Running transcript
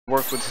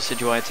work with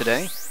Decidueye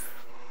today.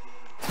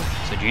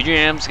 So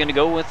JrJam's going to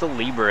go with the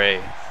Libre.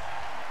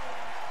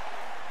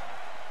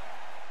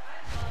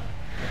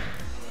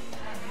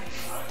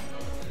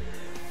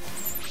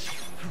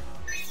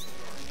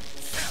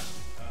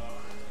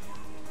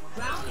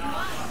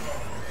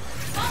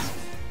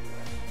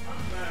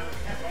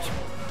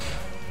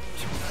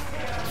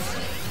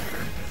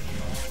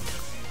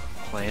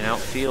 Playing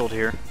outfield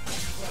here.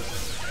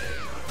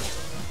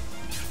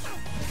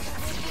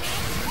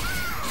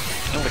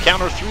 And the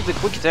counter through the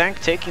quick attack,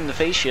 taking the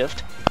phase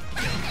shift.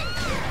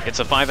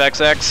 It's a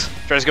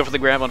 5XX. Tries to go for the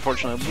grab,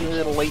 unfortunately, a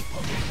little late.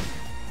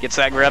 Gets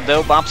that grab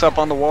though, bops up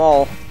on the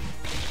wall.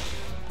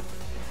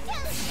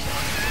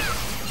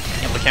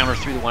 Able to counter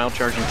through the wild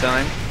charge in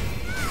time.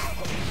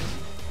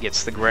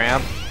 Gets the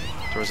grab,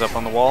 throws up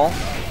on the wall.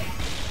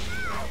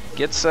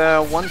 Gets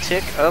one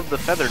tick of the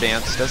feather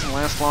dance, doesn't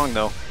last long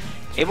though.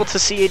 Able to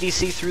see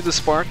ADC through the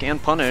spark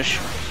and punish,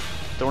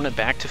 throwing it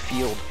back to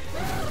field.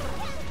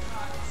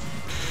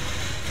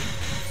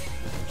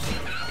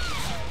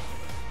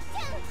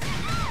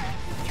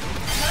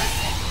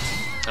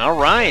 All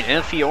right,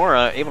 and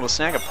Fiora able to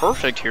snag a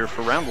perfect here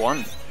for round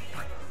one.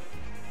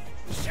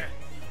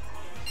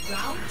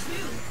 Round two.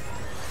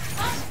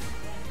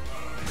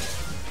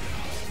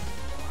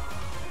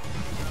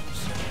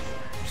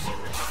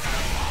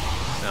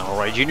 All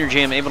right,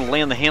 JrJam able to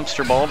land the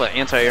hamster ball to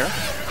anti-air.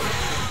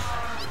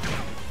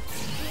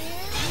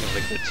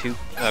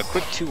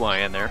 Quick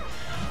 2Y in there.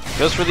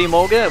 Goes for the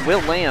Emolga,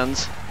 Will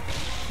lands.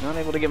 Not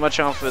able to get much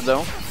off of it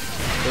though.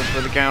 Goes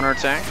for the counter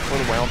attack for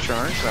the wild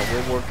charge.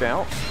 That will work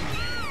out.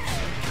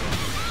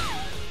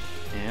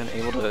 And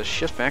able to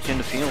shift back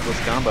into field with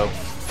combo.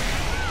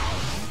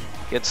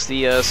 Gets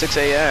the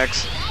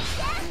 6AX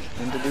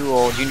into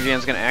duel.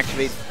 JrJam's going to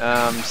activate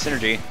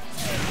Synergy.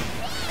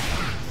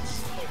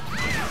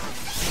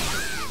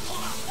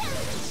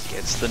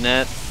 Gets the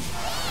net.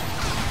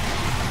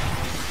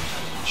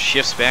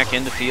 Shifts back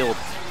into field.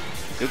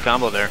 Good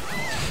combo there.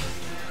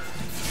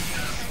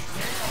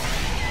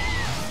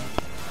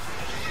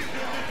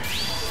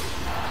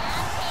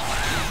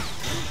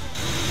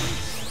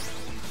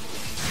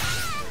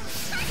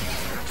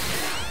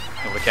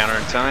 Able to counter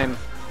in time.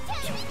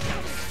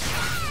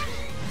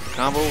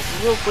 Combo,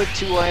 real quick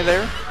 2Y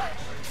there.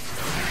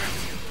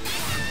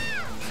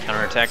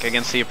 Counter attack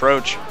against the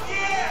approach.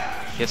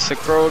 Gets the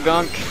Crow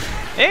Gunk.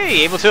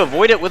 Hey, able to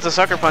avoid it with the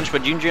sucker punch,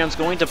 but JrJam's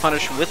going to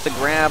punish with the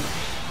grab.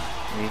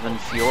 Leaving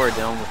Fiora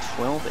down with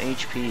 12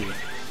 HP.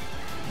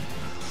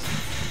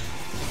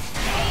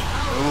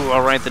 Ooh,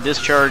 alright, the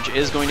discharge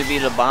is going to be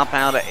to bop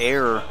out of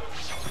air.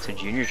 So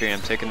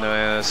JrJam taking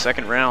the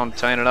second round,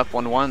 tying it up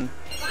 1-1.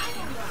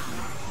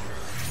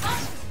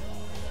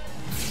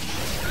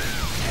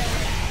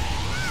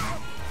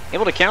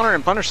 Able to counter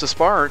and punish the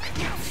spark.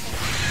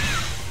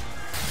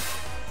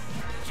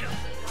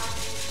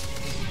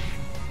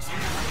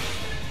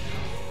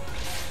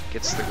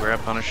 Gets the grab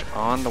punish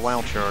on the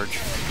wild charge.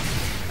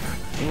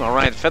 Ooh, all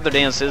right, Feather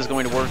Dance is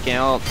going to work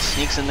out.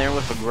 Sneaks in there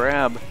with a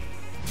grab.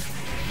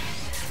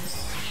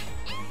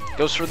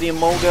 Goes for the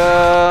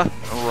Emolga.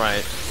 All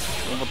right,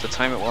 able to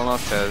time it well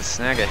enough to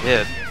snag a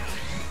hit.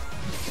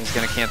 He's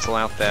going to cancel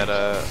out that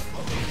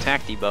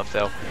attack debuff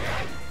though.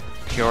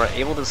 Fiora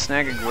able to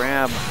snag a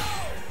grab,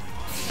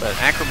 but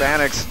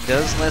Acrobatics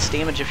does less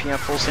damage if you have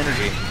full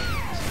synergy.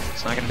 So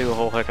it's not going to do a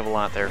whole heck of a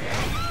lot there.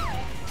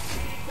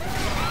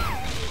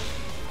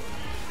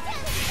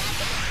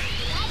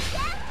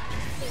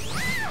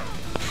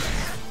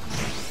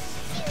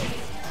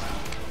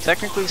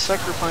 Technically,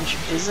 Sucker Punch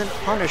isn't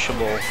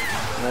punishable,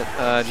 but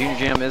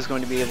JrJam is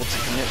going to be able to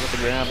commit with the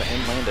grab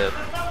and land it.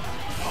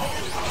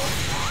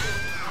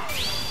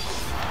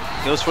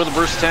 Goes for the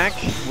burst attack,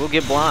 will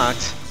get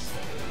blocked.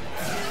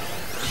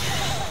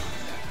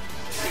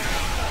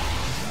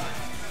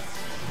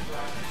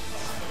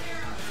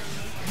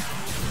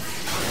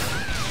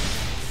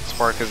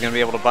 Spark is going to be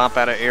able to bop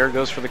out of air,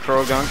 goes for the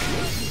Crow Gunk,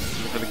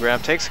 for the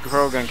grab, takes the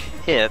Crow Gunk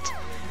hit.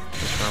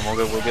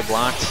 Emolga will get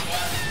blocked.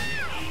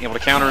 Able to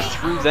counter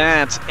through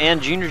that, and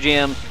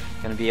JrJam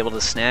going to be able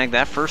to snag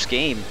that first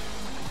game.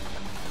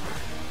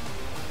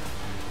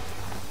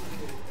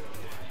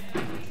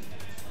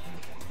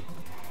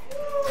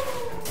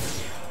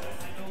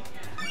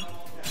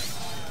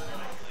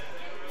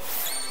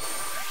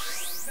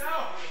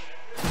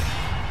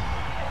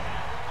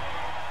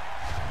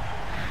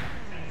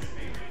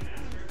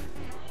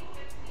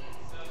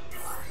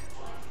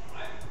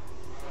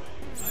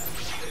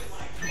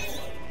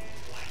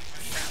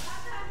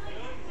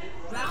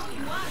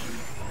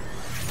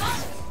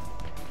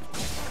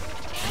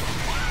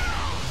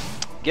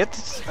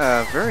 Gets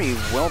a very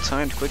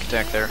well-timed quick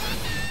attack there.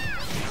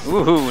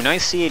 Ooh,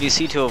 nice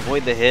CADC to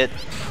avoid the hit.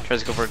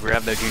 Tries to go for a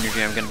grab though.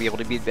 JrJam going to be able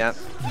to beat that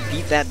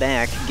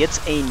back. Gets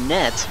a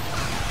net.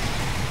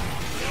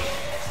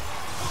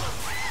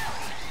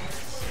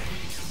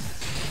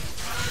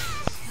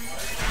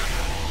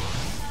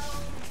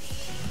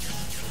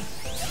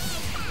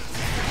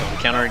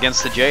 Counter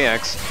against the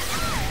JX.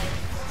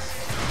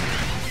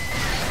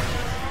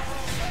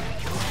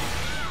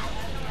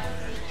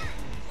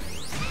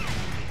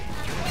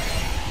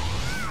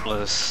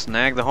 Able to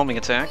snag the homing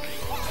attack.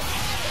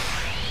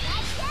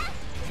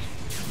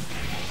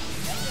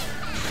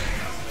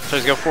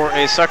 Tries to go for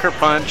a sucker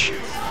punch.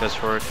 Goes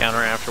for a counter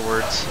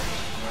afterwards.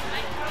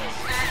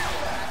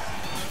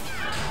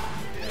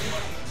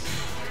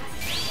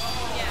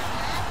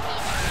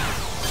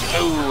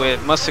 Oh,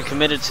 it must have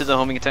committed to the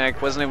homing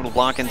attack. Wasn't able to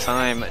block in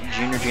time.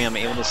 JrJam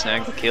able to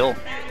snag the kill.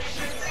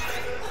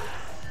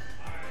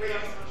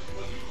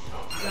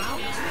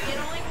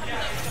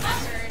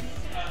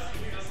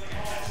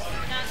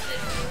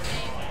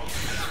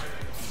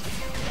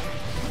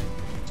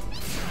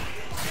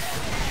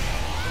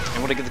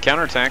 Able to get the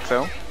counterattack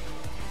though.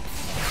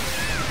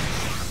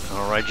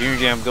 Alright,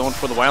 JrJam going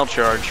for the wild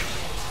charge.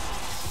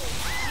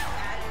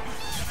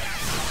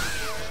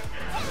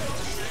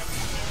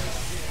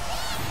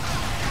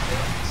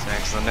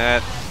 Snags the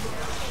net.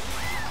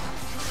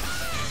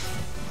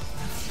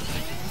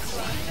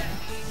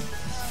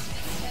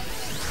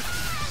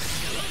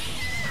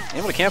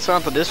 Able to cancel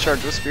out the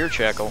discharge with Spear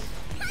Shackle.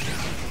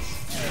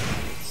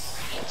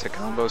 Gets a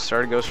combo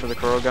started, goes for the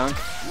Kurogunk.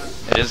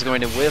 It is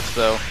going to whiff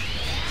though.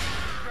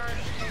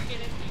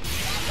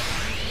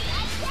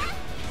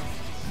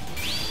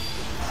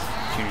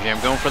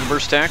 JrJam going for the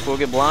burst attack, will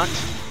get blocked.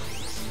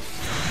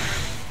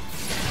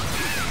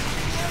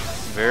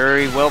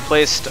 Very well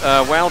placed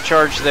wild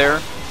charge there.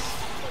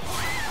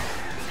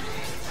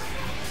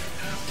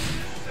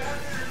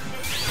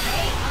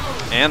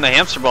 And the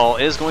hamster ball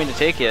is going to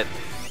take it.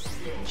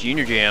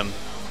 JrJam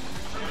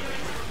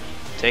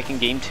taking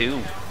game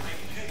 2.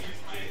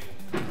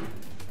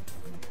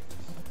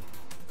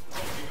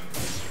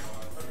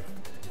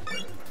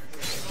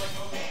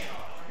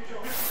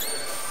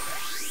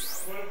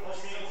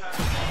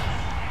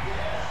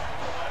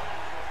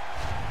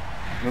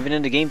 Moving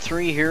into game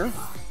 3 here.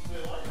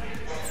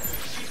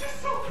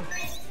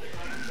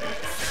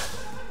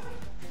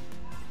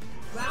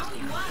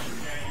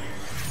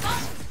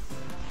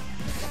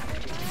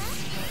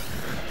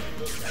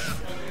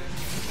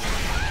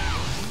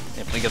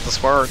 If we get the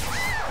spark.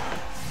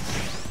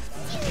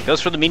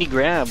 Goes for the mini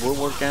grab, will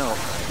work out.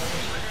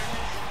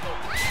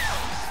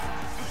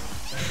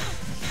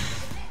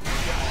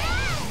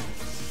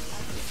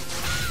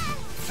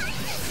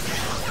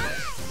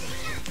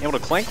 Able to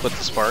clank with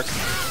the spark.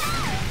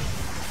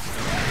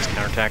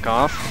 Counterattack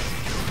off.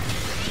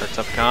 Starts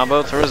up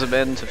combo, throws a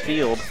bed into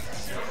field.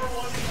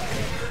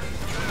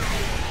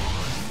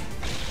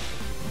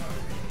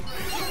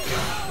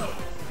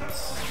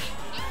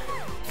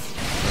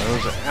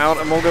 Throws it out,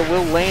 Emolga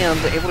will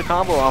land, able to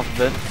combo off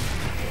of it.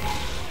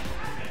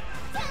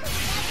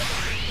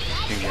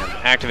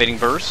 JrJam activating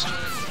burst.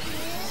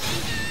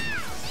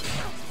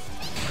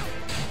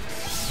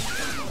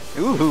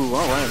 Ooh,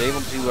 alright,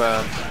 able to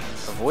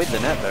avoid the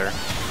net there.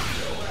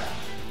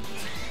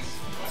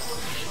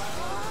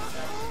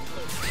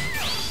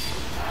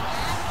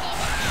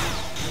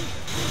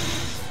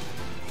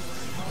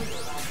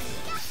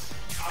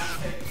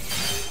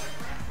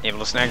 Able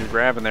to snag a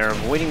grab in there,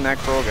 avoiding that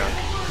Kurogunk.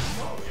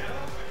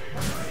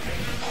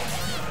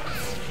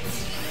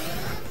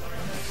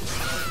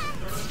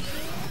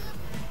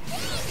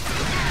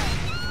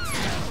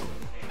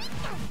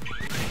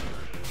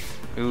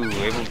 Ooh,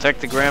 able to tech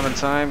the grab in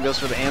time, goes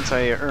for the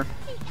anti-air.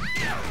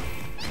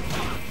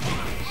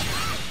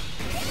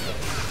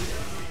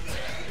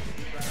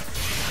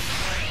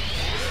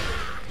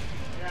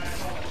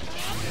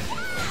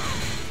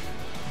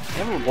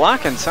 Able to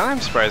block in time,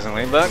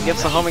 surprisingly, but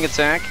gets the homing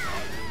attack.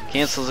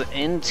 Cancels it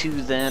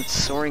into that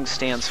soaring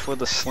stance for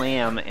the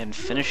slam and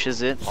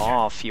finishes it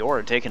off.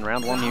 Fiora taking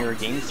round 1 here,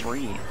 game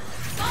 3.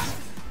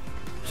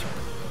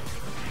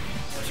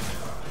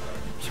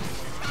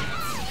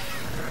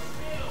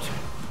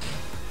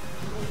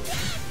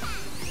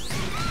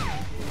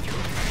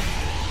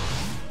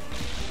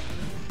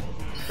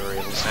 Fiora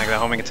able to snag that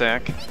homing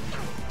attack.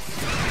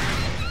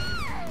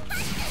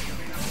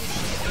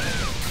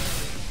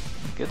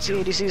 Gets the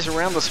ADCs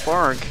around the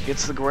spark,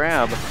 gets the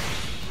grab.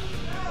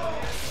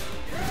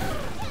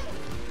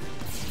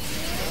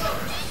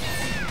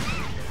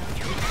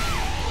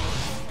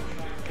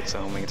 Gets the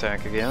homing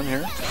attack again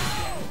here.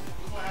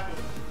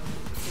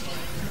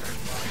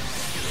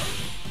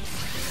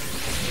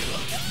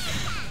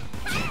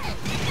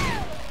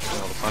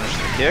 Able to punish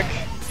the kick.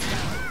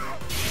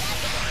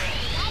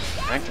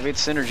 Activate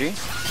synergy.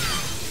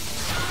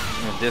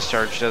 And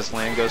discharge does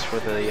land, goes for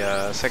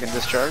the second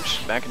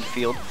discharge. Back in the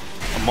field.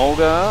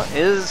 Emolga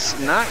is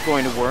not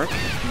going to work.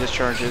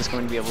 Discharge is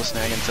going to be able to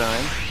snag in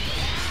time.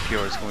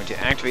 Fiora is going to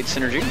activate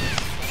synergy.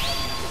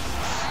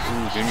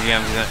 Ooh,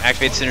 JrJam is going to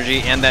activate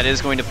synergy, and that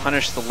is going to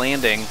punish the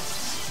landing.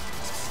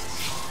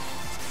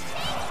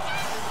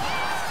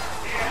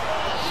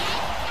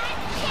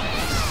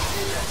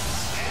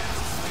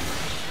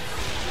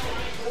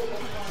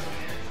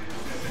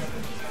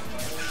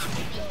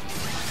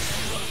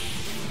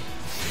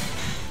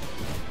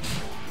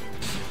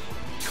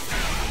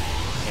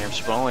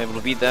 Ball able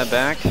to beat that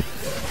back.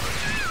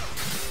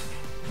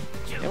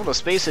 Able to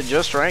space it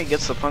just right,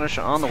 gets the punish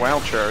on the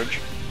wild charge.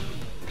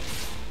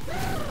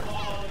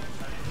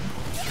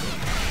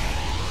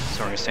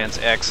 Throwing a stance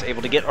X,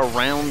 able to get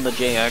around the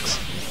JX.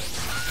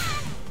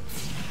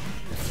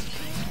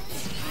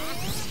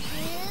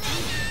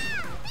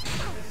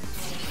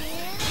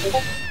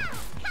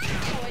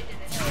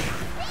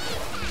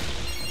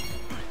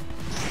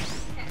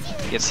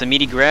 Gets the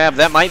meaty grab.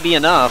 That might be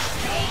enough.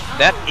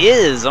 That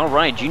is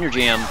alright.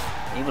 JrJam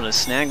able to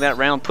snag that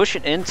round, push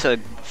it into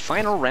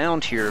final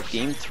round here of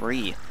game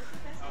 3.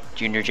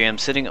 JrJam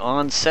sitting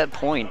on set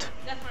point.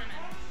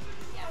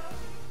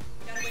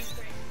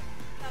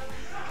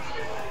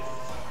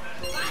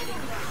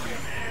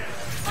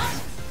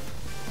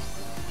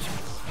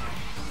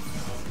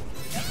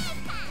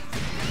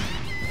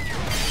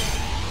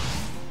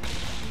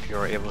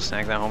 Fiora able to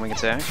snag that homing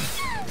attack.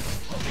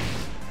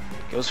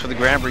 Goes for the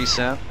grab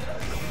reset.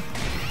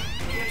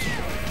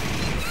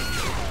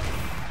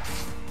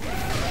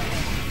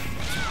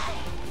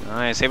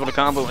 Nice, able to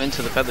combo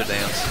into the feather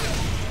dance.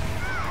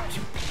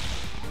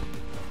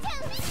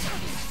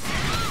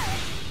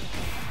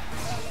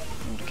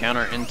 Able to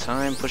counter in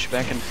time, push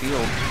back in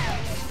field.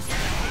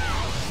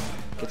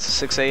 Gets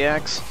the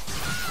 6AX.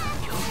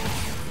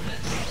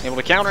 Able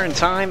to counter in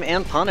time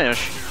and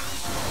punish.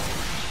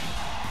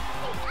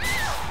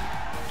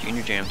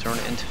 JrJam turn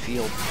it into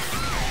field.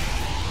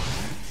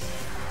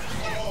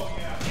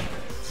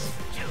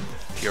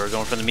 Fiora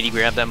going for the meaty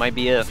grab, that might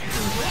be it.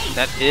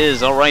 That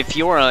is, alright,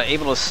 Fiora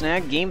able to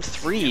snag game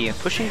 3,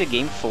 pushing to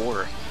game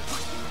 4.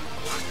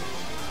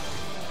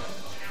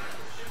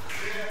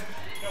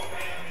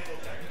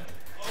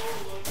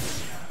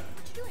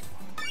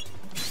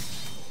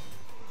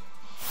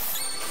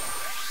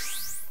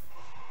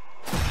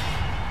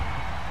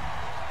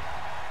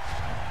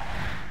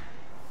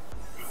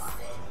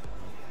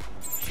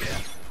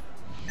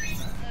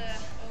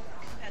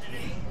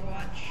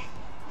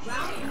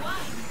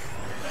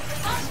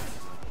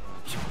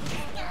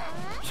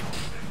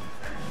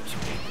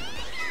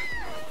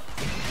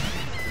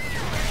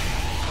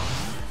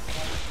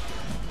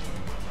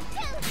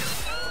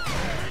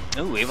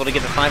 Ooh, able to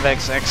get the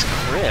 5XX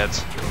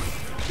crit.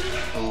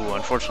 Ooh,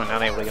 unfortunately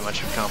not able to get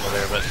much of a combo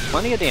there, but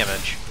plenty of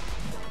damage.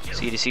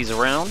 CDC's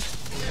around.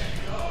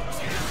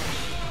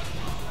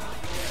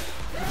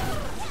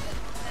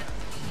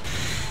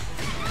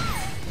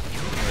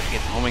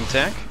 Get the homing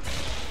tech.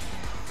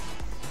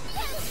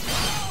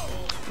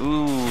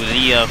 Ooh,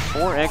 the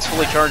 4X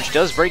fully charged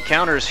does break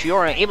counters.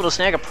 Fiora able to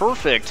snag a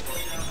perfect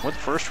with the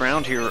first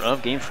round here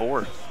of game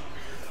 4.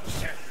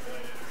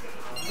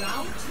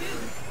 Round 2.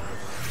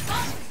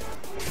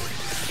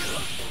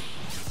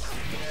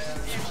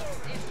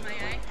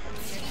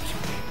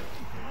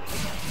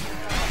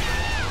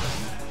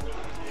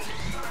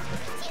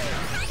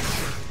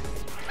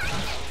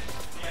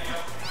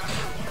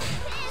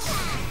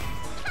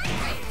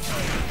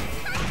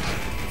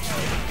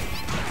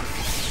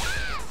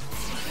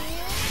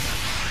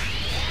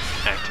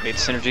 Activate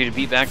synergy to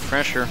beat back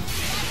pressure.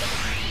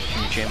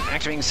 JrJam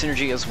activating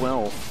synergy as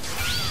well.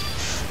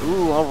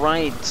 Ooh,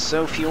 alright,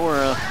 so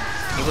Fiora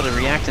able to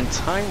react in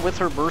time with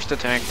her burst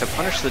attack to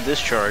punish the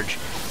discharge.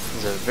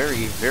 It's a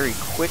very, very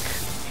quick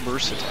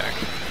burst attack.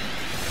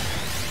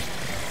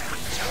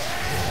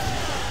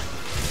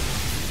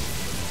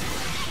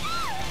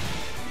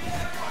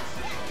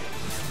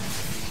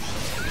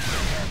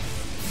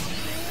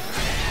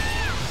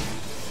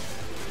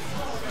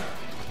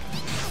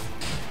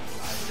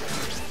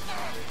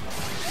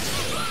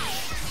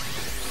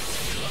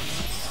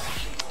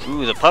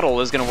 Ooh, the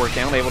puddle is going to work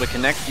out, able to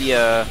connect the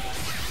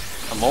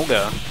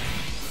Emolga.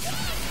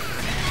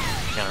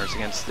 Counters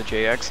against the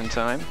JX in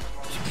time.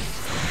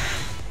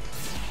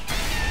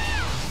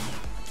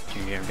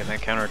 JrJam getting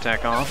that counter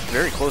attack off.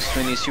 Very close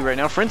between these two right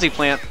now. Frenzy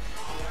Plant.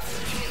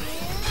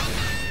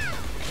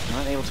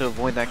 Not able to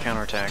avoid that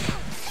counter attack.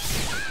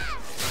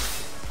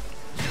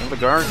 The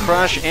Guard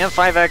Crush and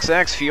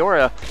 5XX.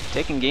 Fiora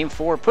taking game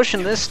 4,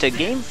 pushing this to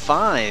game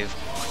 5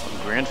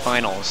 of Grand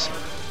Finals.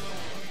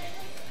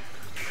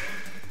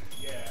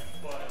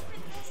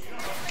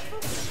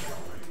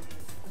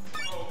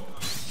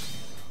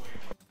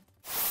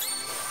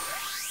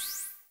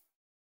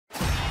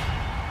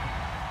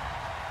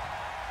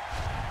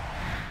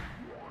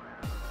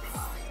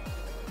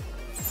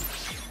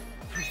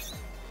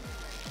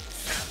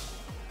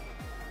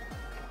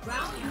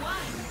 Round 1.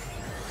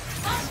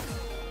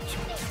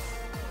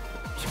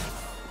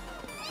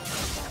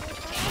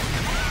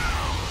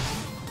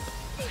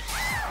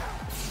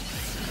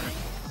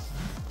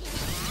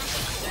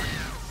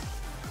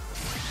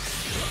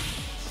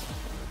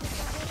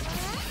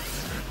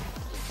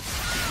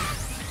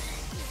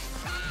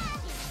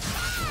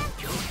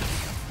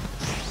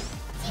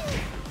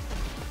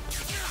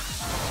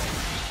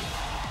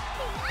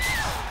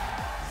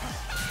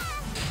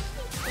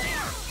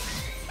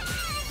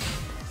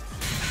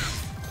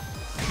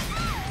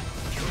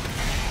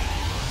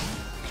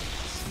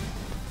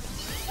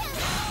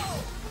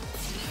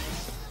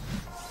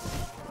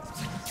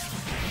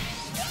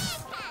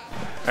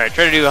 Alright,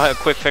 try to do a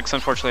quick fix.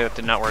 Unfortunately, that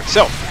did not work.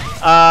 So,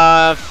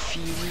 Fiora,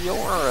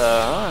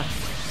 let's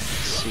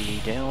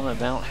see, down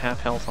about half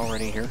health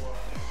already here.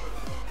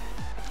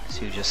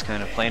 So just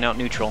kind of playing out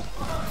neutral.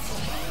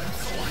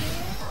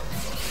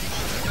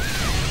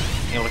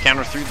 Able to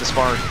counter through the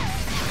spark.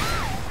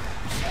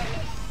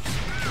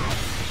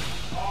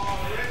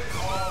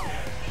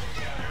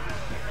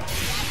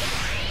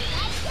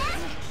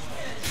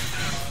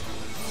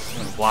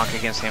 Block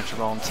against Hamster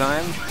Ball in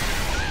time.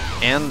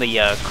 And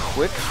the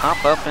quick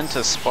hop up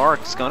into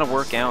Spark is going to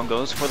work out.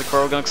 Goes for the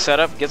Krogunk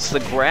setup, gets the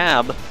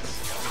grab.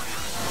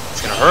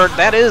 It's going to hurt.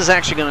 That is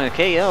actually going to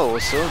KO.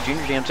 So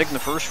JrJam taking the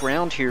first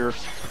round here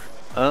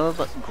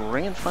of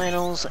Grand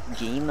Finals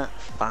Game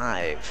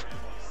 5.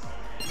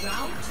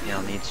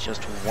 Now needs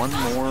just one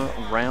more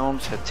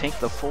round to take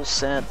the full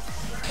set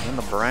in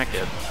the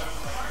bracket.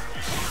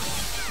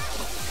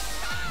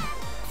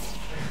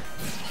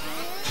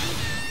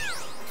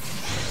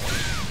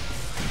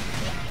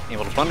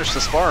 Able to punish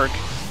the Spark.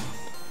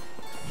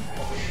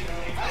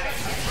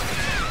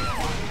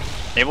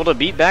 Able to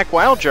beat back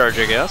Wild Charge,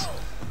 I guess.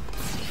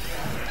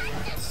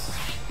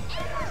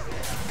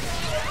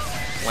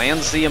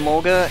 Lands the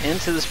Emolga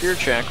into the Spirit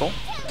Shackle.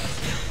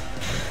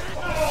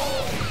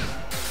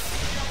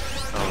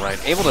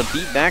 Alright, able to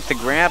beat back the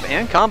grab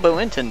and combo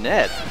into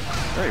net.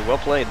 Very well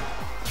played.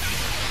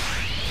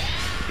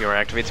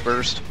 Fiora activates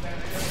Burst.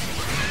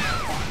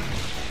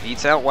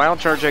 Beats out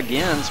Wild Charge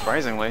again,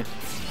 surprisingly.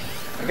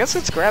 I guess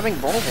it's grabbing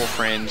vulnerable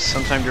frames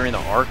sometime during the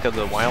arc of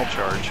the Wild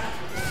Charge.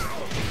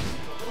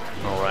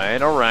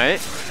 Alright,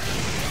 alright.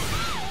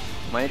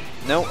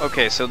 No,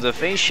 okay, so the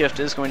phase shift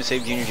is going to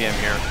save JrJam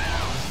here.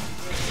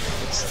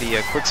 It's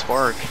the quick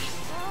spark.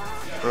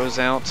 Throws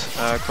out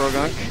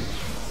Krogunk.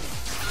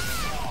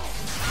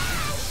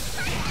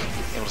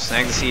 Able to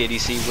snag the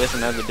CADC with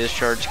another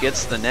discharge.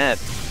 Gets the net.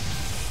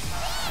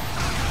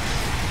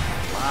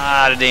 A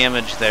lot of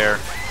damage there.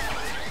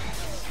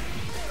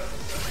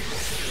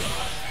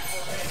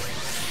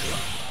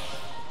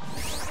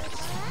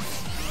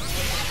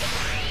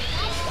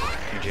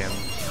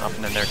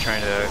 Hopping in there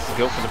trying to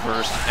go for the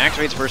burst.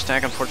 Activates burst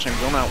attack,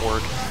 unfortunately will not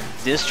work.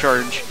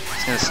 Discharge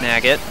is going to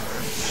snag it.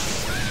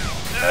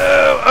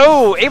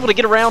 Oh, able to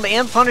get around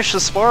and punish the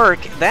Spark.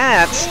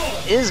 That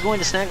is going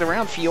to snag the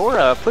round.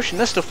 Fiora pushing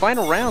this to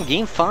final round,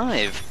 Game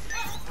 5.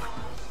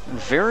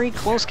 Very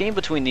close game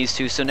between these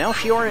two. So now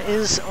Fiora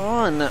is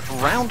on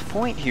round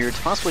point here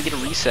to possibly get a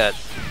reset.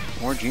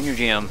 Or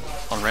JrJam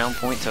on round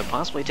point to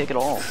possibly take it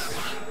all.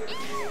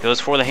 Goes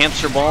for the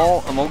hamster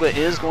ball. Emolga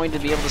is going to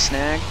be able to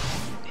snag.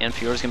 And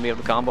Fiora's going to be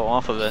able to combo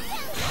off of it.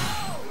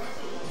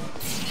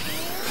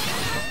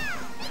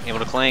 Able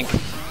to clank.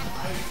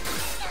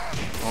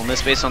 Well,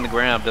 miss base on the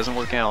grab. Doesn't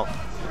work out.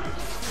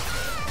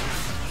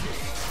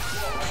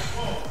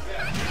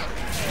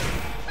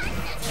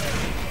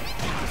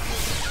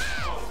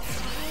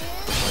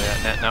 Oh,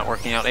 yeah, net not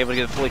working out. Able to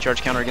get a fully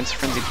charged counter against the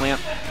Frenzy Plant.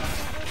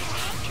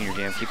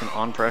 JrJam keeping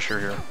on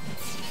pressure here.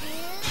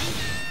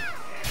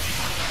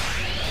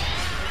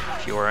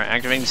 Fiora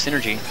activating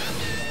Synergy.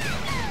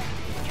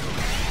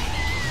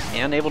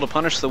 And able to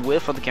punish the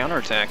whiff of the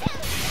counterattack.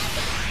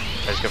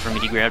 Tries to go for a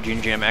meaty grab.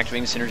 JrJam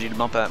activating Synergy to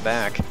bump that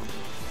back.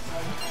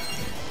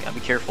 Gotta be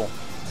careful.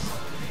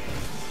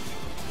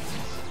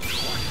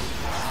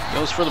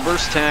 Goes for the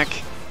burst attack.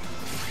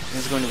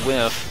 Is going to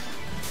whiff.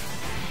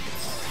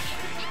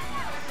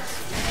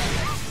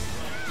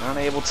 Not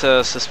able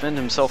to suspend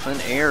himself in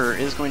air.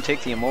 Is going to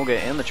take the Emolga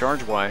and the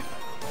JrJam.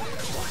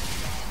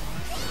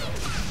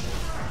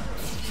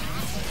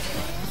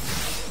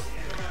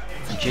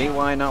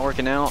 JY not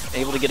working out.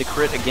 Able to get a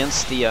crit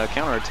against the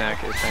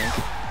counterattack, I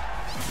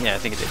think. Yeah, I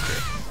think it did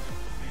crit.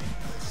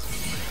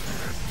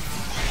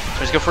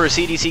 Let's go for a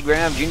CDC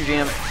grab.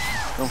 JrJam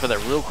going for that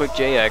real quick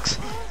JX.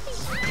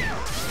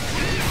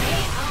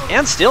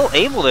 And still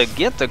able to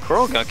get the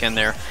Krogunk in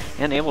there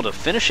and able to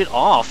finish it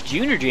off.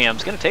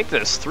 JrJam's going to take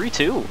this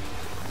 3-2.